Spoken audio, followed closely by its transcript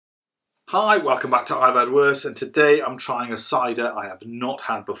Hi, welcome back to I've Had Worse, and today I'm trying a cider I have not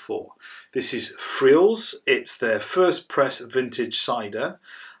had before. This is Friels. It's their first press vintage cider,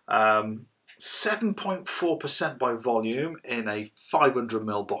 7.4% by volume in a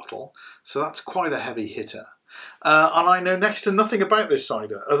 500ml bottle, so that's quite a heavy hitter. And I know next to nothing about this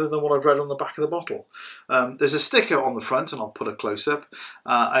cider other than what I've read on the back of the bottle. There's a sticker on the front, and I'll put a close-up.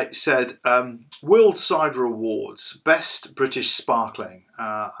 It said World Cider Awards, Best British Sparkling,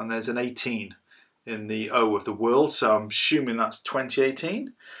 and there's an 18 in the O of the world, so I'm assuming that's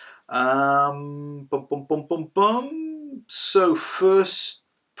 2018. So first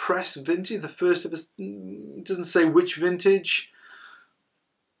press vintage, the first of us, it doesn't say which vintage.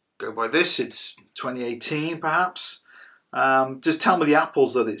 Go by this, it's 2018 perhaps. Just tell me the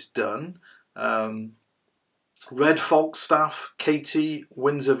apples that it's done. Red Falstaff, Katie,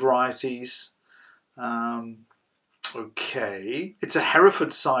 Windsor varieties. Okay, it's a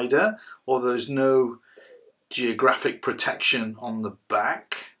Hereford cider, although there's no geographic protection on the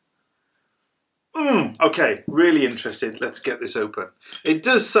back. Okay, really interested. Let's get this open. It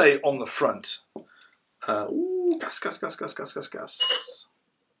does say on the front, ooh, gas.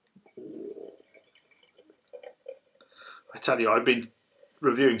 I tell you, I've been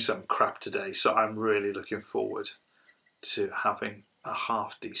reviewing some crap today, so I'm really looking forward to having a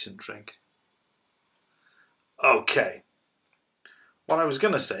half decent drink. Okay. What I was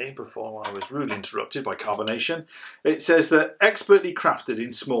going to say before I was rudely interrupted by carbonation, it says that expertly crafted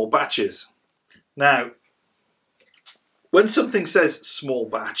in small batches. Now, when something says small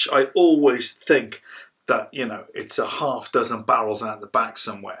batch, I always think that, you know, it's a half dozen barrels out the back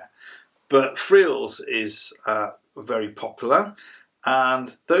somewhere. But Friels is very popular,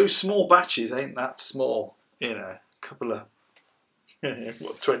 and those small batches ain't that small, you know, a couple of,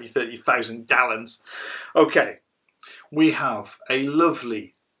 what, 20, 30,000 gallons. Okay, we have a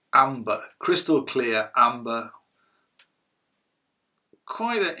lovely amber, crystal clear amber,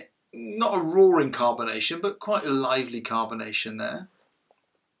 quite a, not a roaring carbonation, but quite a lively carbonation there.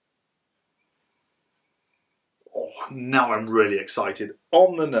 Oh, now I'm really excited.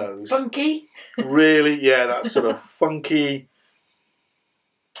 On the nose. Funky. Really, yeah, that sort of funky.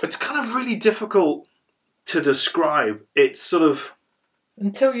 It's kind of really difficult to describe. It's sort of...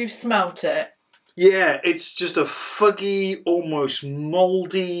 Until you've smelt it. Yeah, it's just a fuggy, almost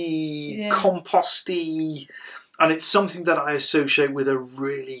mouldy, composty, and it's something that I associate with a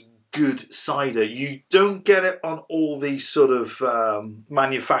really good cider. You don't get it on all these sort of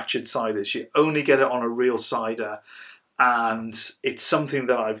manufactured ciders. You only get it on a real cider, and it's something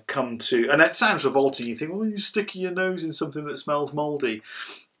that I've come to, and it sounds revolting. You think, well, you're sticking your nose in something that smells mouldy.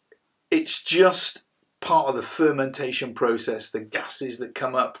 It's just part of the fermentation process, the gases that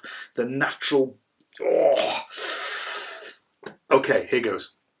come up, the natural... Oh. Okay, here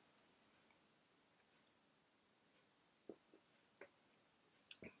goes.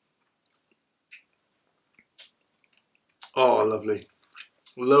 Oh, lovely.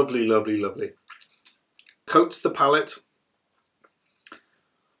 Lovely, lovely, lovely. Coats the palate.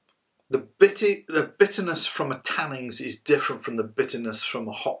 The bitterness from a tannins is different from the bitterness from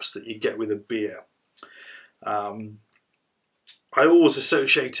a hops that you get with a beer. I always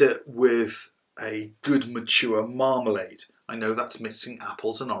associate it with a good mature marmalade. I know that's mixing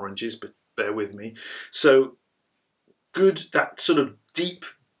apples and oranges, but bear with me. So good, that sort of deep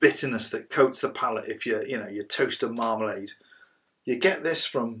bitterness that coats the palate if you toast a marmalade. You get this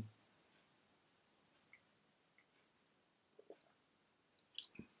from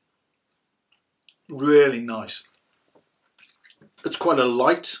really nice. It's quite a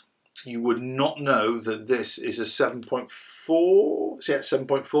light. You would not know that this is a 7.4. Yeah,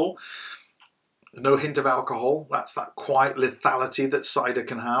 7.4. No hint of alcohol. That's that quiet lethality that cider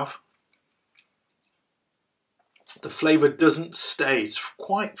can have. The flavour doesn't stay. It's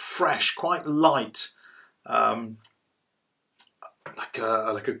quite fresh, quite light. Like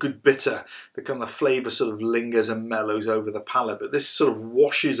a good bitter. The kind of flavour sort of lingers and mellows over the palate, but this sort of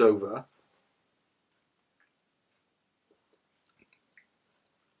washes over.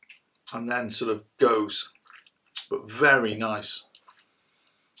 And then sort of goes, but very nice.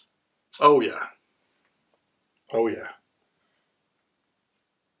 Oh yeah. Oh yeah.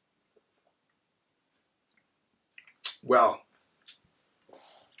 Well,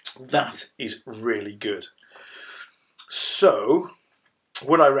 that is really good. So,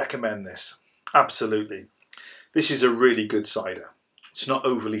 would I recommend this? Absolutely. This is a really good cider. It's not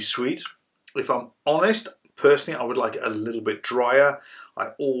overly sweet. If I'm honest, personally, I would like it a little bit drier.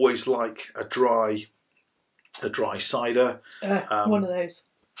 I always like a dry cider. One of those.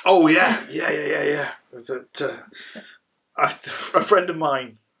 Oh yeah. A friend of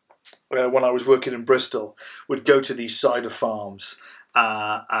mine when I was working in Bristol, would go to these cider farms,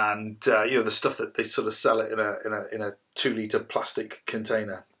 and you know, the stuff that they sort of sell it in a 2-litre plastic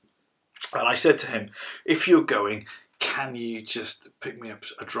container. And I said to him, if you're going, can you just pick me up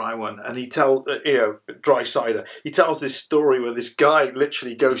a dry one? And he tells, you know, dry cider. He tells this story where this guy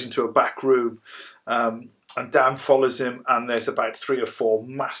literally goes into a back room, and Dan follows him, and there's about 3 or 4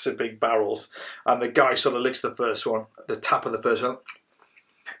 massive big barrels, and the guy sort of licks the first one, the tap of the first one.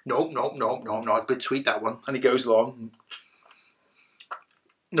 No, a bit sweet, that one. And he goes along.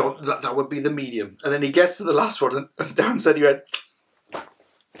 No, that would be the medium. And then he gets to the last one, and Dan said he went,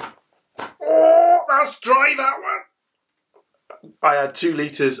 oh, that's dry, that one. I had 2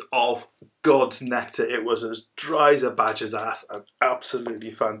 litres of God's nectar. It was as dry as a badger's ass and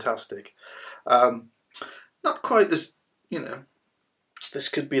absolutely fantastic. Not quite as, you know, this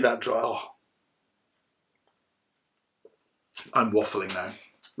could be that dry. Oh. I'm waffling now.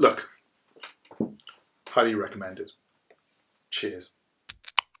 Look, highly recommended. Cheers.